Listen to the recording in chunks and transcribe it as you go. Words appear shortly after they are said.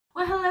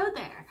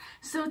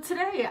So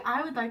today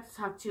I would like to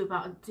talk to you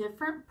about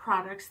different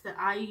products that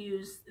I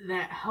use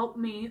that help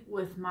me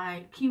with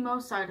my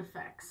chemo side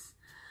effects.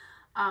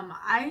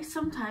 I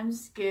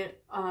sometimes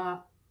get a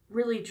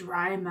really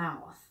dry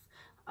mouth,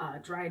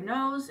 dry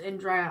nose, and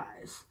dry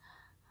eyes.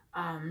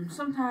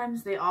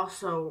 Sometimes they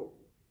also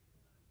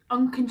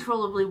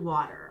uncontrollably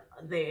water.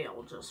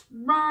 They'll just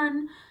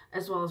run,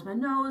 as well as my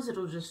nose.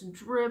 It'll just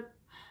drip.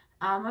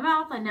 My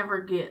mouth, I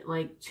never get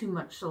like too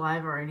much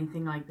saliva or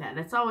anything like that.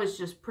 It's always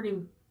just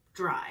pretty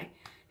dry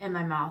in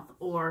my mouth.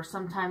 Or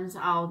sometimes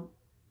I'll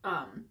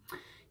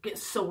get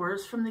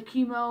sores from the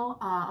chemo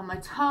on my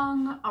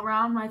tongue,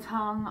 around my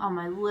tongue, on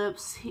my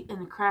lips, in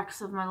the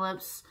cracks of my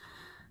lips.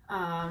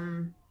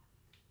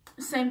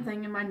 Same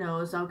thing in my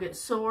nose. I'll get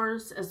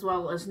sores as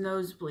well as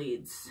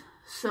nosebleeds.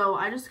 So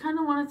I just kind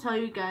of want to tell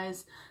you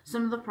guys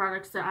some of the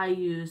products that I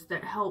use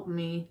that help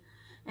me,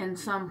 and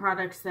some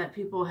products that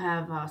people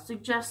have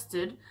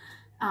suggested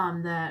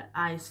that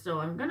I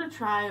still am going to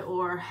try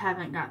or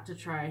haven't got to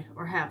try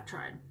or have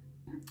tried.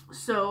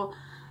 So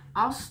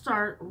I'll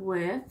start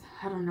with,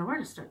 I don't know where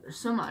to start, there's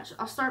so much.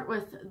 I'll start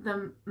with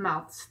the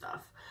mouth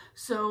stuff.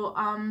 So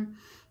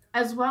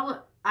as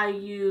well, I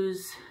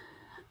use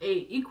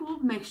a equal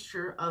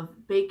mixture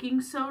of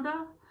baking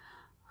soda,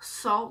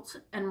 salt,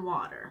 and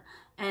water.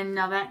 And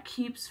now that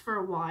keeps for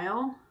a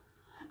while.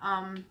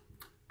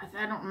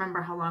 I don't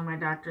remember how long my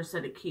doctor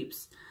said it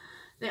keeps.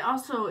 They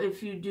also,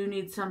 if you do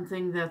need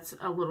something that's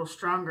a little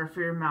stronger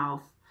for your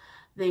mouth,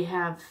 they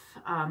have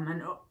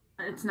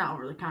it's not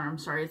over the counter, I'm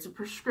sorry, it's a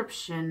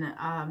prescription.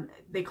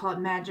 They call it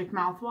Magic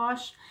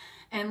Mouthwash.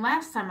 And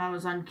last time I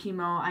was on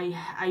chemo,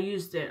 I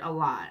used it a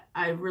lot.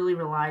 I really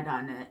relied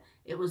on it.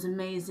 It was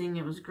amazing.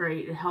 It was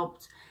great. It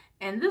helped.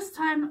 And this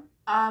time,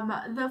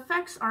 the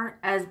effects aren't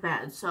as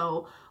bad.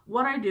 So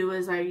what I do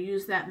is I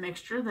use that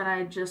mixture that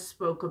I just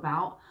spoke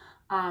about.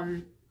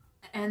 And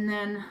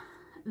then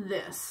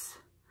this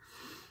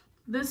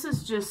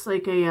is just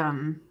like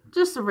a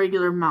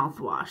regular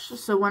mouthwash.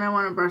 So when I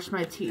want to brush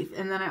my teeth.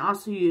 And then I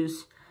also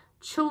use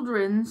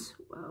children's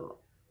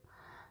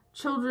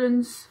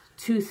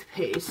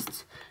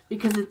toothpaste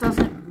because it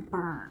doesn't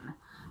burn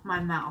my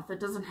mouth. It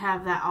doesn't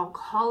have that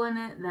alcohol in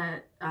it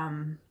that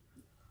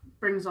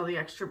brings all the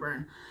extra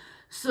burn.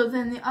 So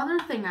then the other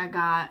thing I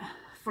got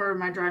for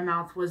my dry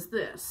mouth was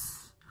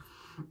this.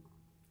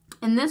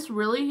 And this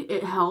really,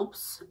 it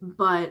helps,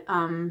 but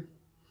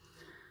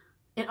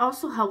it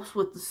also helps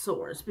with the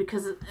sores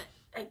because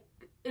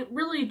it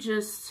really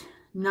just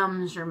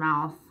numbs your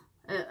mouth.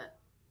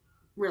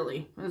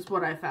 Really, is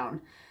what I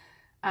found.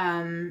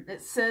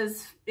 It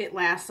says it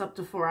lasts up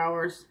to 4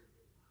 hours.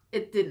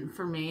 It didn't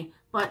for me,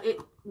 but it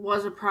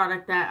was a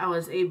product that I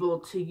was able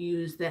to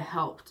use that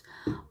helped.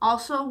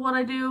 Also, what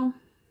I do,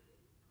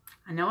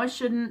 I know I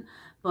shouldn't,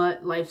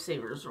 but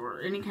lifesavers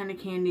or any kind of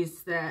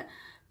candies that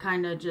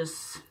kind of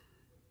just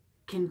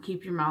can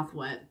keep your mouth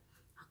wet.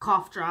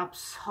 Cough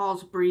drops,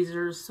 Hall's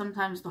breezers.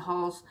 Sometimes the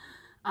Hall's,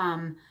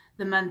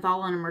 the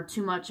menthol in them are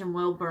too much and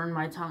will burn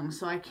my tongue,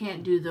 so I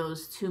can't do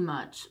those too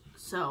much.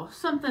 So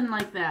something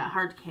like that,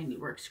 hard candy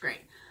works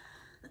great.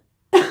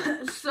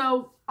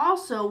 So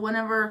also,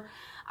 whenever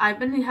I've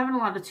been having a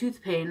lot of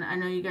tooth pain, I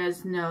know you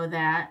guys know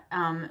that,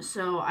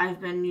 so I've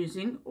been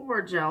using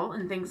Orajel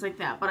and things like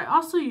that. But I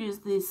also use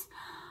this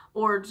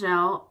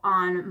Orajel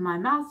on my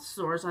mouth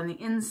sores on the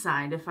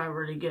inside if I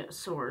were to get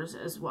sores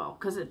as well,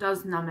 because it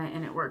does numb it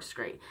and it works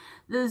great.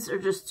 These are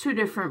just two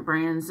different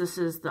brands. This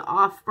is the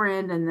off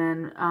brand and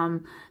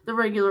then the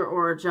regular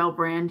Orajel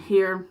brand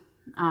here.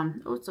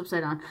 Oh, it's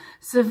upside down.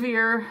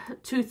 Severe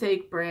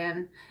toothache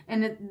brand.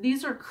 And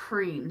these are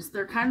creams.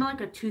 They're kind of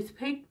like a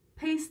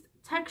toothpaste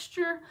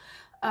texture.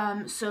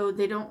 So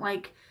they don't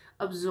like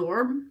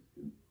absorb.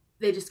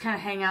 They just kind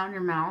of hang out in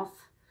your mouth,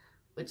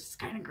 which is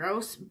kind of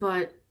gross,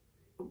 but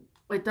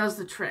it does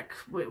the trick.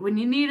 When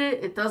you need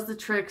it, it does the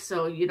trick,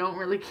 so you don't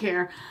really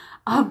care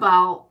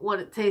about what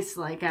it tastes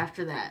like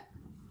after that.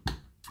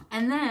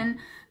 And then,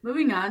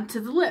 moving on to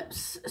the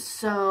lips.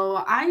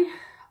 So, I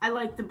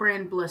like the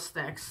brand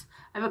Blistex.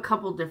 I have a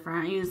couple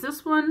different. I use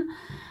this one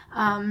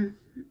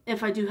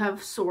if I do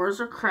have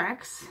sores or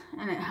cracks,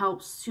 and it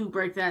helps to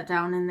break that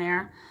down in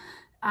there.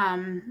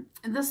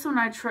 This one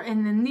I try,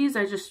 and then these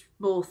I just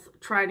both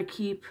try to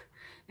keep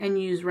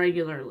and use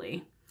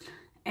regularly.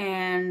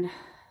 And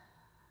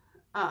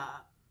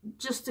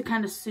just to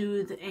kind of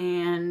soothe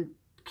and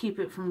keep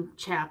it from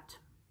chapped.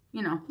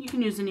 You know, you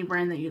can use any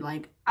brand that you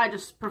like. I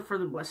just prefer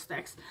the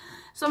Blistex.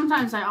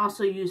 Sometimes I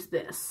also use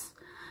this.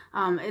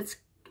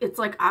 It's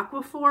like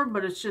Aquaphor,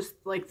 but it's just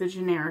like the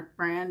generic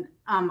brand.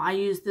 I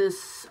use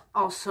this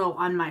also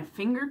on my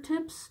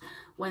fingertips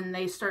when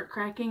they start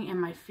cracking,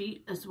 and my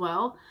feet as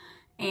well,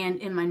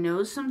 and in my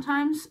nose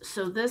sometimes.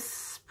 So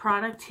this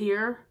product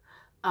here,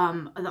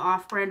 the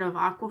off-brand of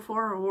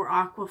Aquaphor or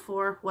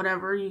Aquaphor,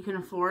 whatever you can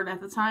afford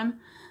at the time,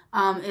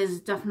 is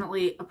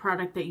definitely a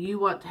product that you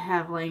want to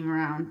have laying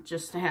around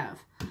just to have,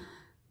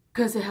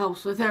 because it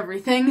helps with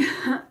everything.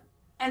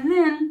 And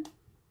then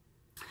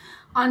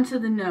onto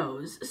the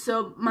nose.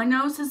 So my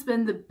nose has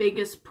been the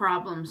biggest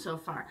problem so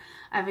far.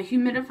 I have a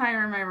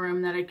humidifier in my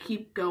room that I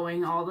keep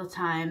going all the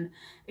time,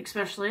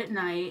 especially at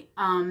night.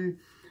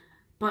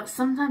 But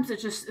sometimes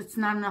it's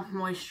not enough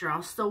moisture.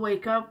 I'll still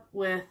wake up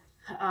with,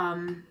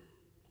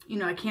 you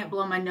know, I can't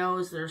blow my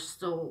nose. There's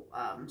still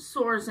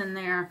sores in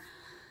there.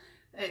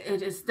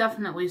 It is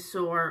definitely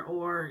sore.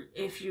 Or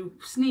if you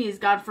sneeze,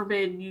 God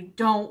forbid, you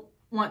don't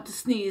want to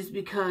sneeze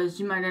because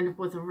you might end up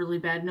with a really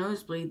bad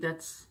nosebleed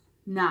that's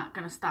not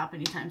going to stop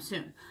anytime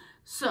soon.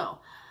 So,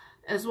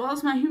 as well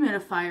as my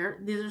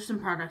humidifier, these are some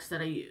products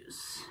that I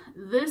use.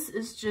 This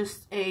is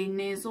just a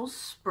nasal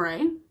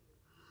spray,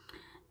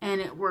 and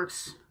it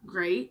works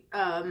great,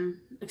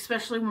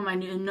 especially when my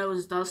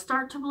nose does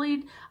start to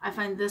bleed. I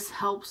find this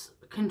helps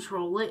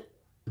control it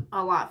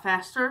a lot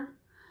faster.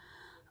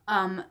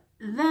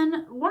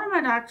 Then one of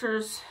my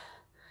doctors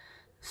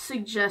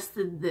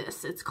suggested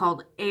this. It's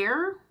called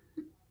Air,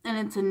 and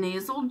it's a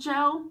nasal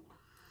gel.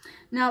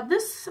 Now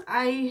this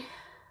I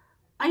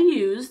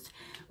used.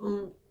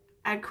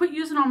 I quit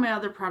using all my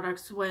other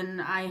products when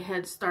I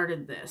had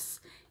started this,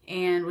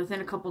 and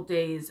within a couple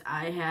days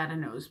I had a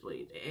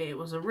nosebleed. It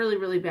was a really,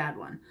 really bad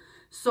one.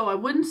 So I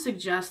wouldn't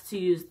suggest to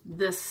use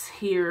this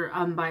here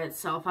by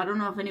itself. I don't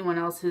know if anyone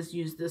else has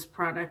used this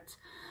product.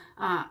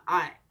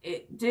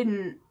 It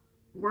didn't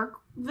work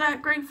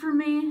that great for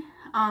me.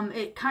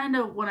 It kind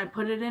of, when I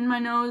put it in my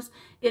nose,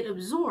 it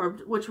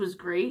absorbed, which was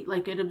great.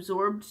 Like, it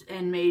absorbed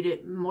and made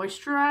it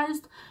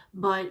moisturized,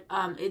 but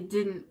it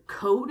didn't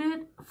coat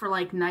it for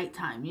like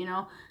nighttime, you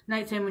know,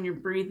 nighttime when you're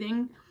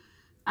breathing.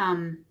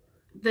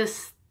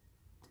 This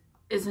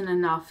isn't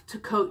enough to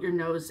coat your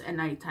nose at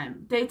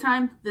nighttime.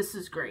 Daytime, this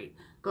is great.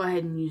 Go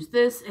ahead and use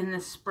this and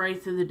this spray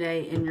through the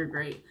day and you're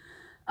great.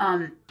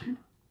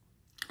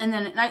 And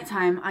then at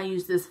nighttime, I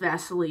use this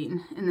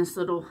Vaseline in this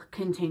little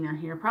container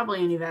here.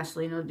 Probably any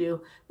Vaseline will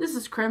do. This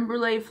is creme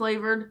brulee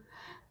flavored.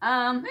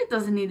 It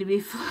doesn't need to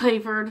be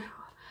flavored.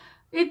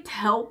 It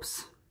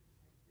helps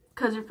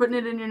because you're putting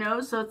it in your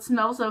nose, so it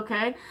smells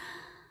okay.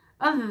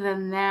 Other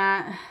than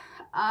that,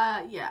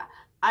 yeah,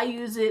 I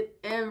use it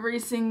every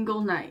single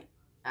night.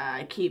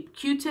 I keep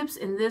Q-tips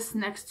in this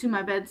next to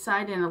my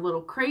bedside in a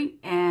little crate,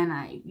 and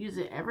I use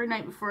it every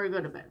night before I go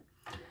to bed.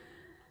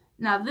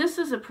 Now, this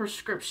is a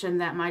prescription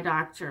that my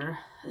doctor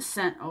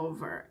sent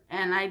over,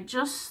 and I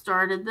just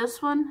started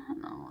this one. I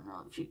don't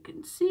know if you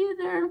can see it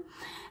there,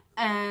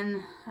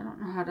 and I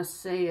don't know how to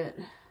say it.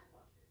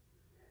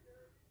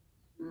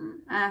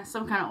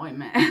 Some kind of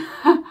ointment.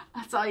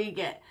 That's all you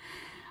get.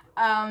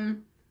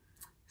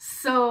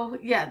 So,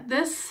 yeah,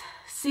 this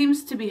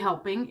seems to be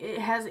helping. It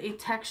has a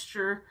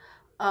texture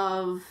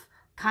of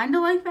kind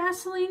of like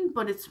Vaseline,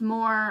 but it's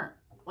more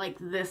like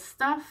this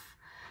stuff.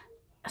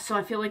 So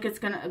I feel like it's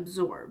going to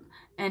absorb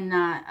and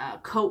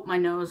not coat my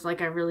nose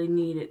like I really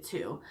need it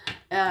to.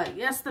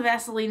 Yes, the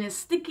Vaseline is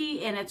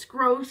sticky and it's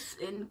gross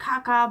and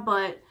caca,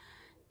 but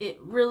it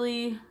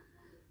really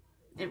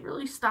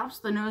stops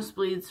the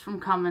nosebleeds from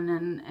coming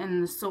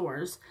and the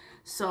sores.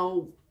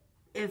 So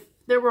if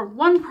there were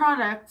one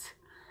product,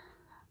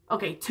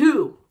 okay,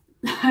 two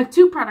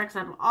products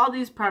out of all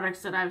these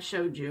products that I've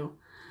showed you,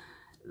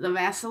 the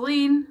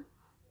Vaseline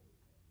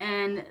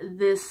and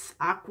this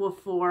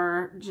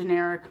Aquaphor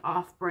generic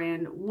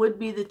off-brand would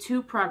be the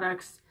two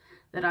products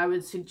that I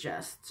would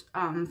suggest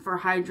for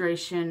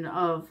hydration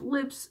of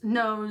lips,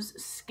 nose,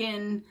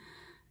 skin,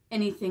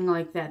 anything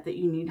like that that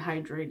you need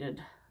hydrated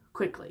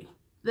quickly.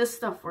 This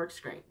stuff works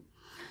great.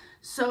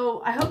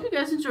 So I hope you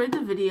guys enjoyed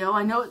the video.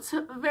 I know it's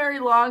very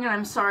long and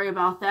I'm sorry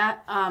about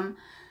that. I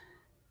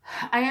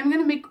am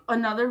going to make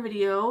another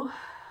video.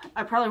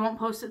 I probably won't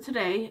post it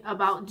today,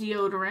 about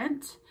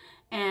deodorant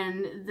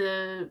and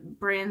the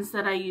brands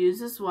that I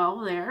use as well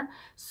there.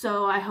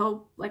 So I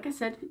hope, like I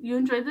said, you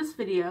enjoyed this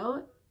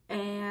video,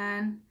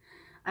 and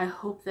I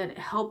hope that it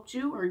helped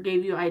you or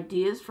gave you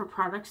ideas for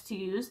products to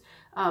use.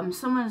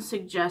 Someone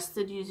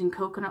suggested using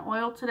coconut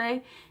oil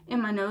today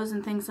in my nose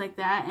and things like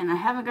that, and I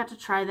haven't got to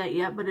try that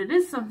yet, but it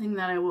is something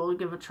that I will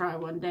give a try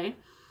one day.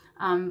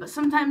 But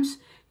sometimes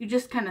you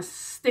just kind of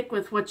stick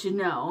with what you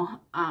know,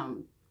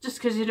 just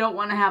because you don't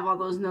want to have all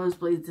those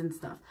nosebleeds and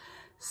stuff.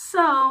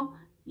 So,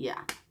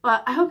 yeah.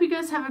 But I hope you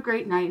guys have a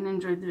great night and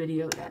enjoyed the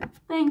video again.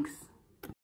 Thanks.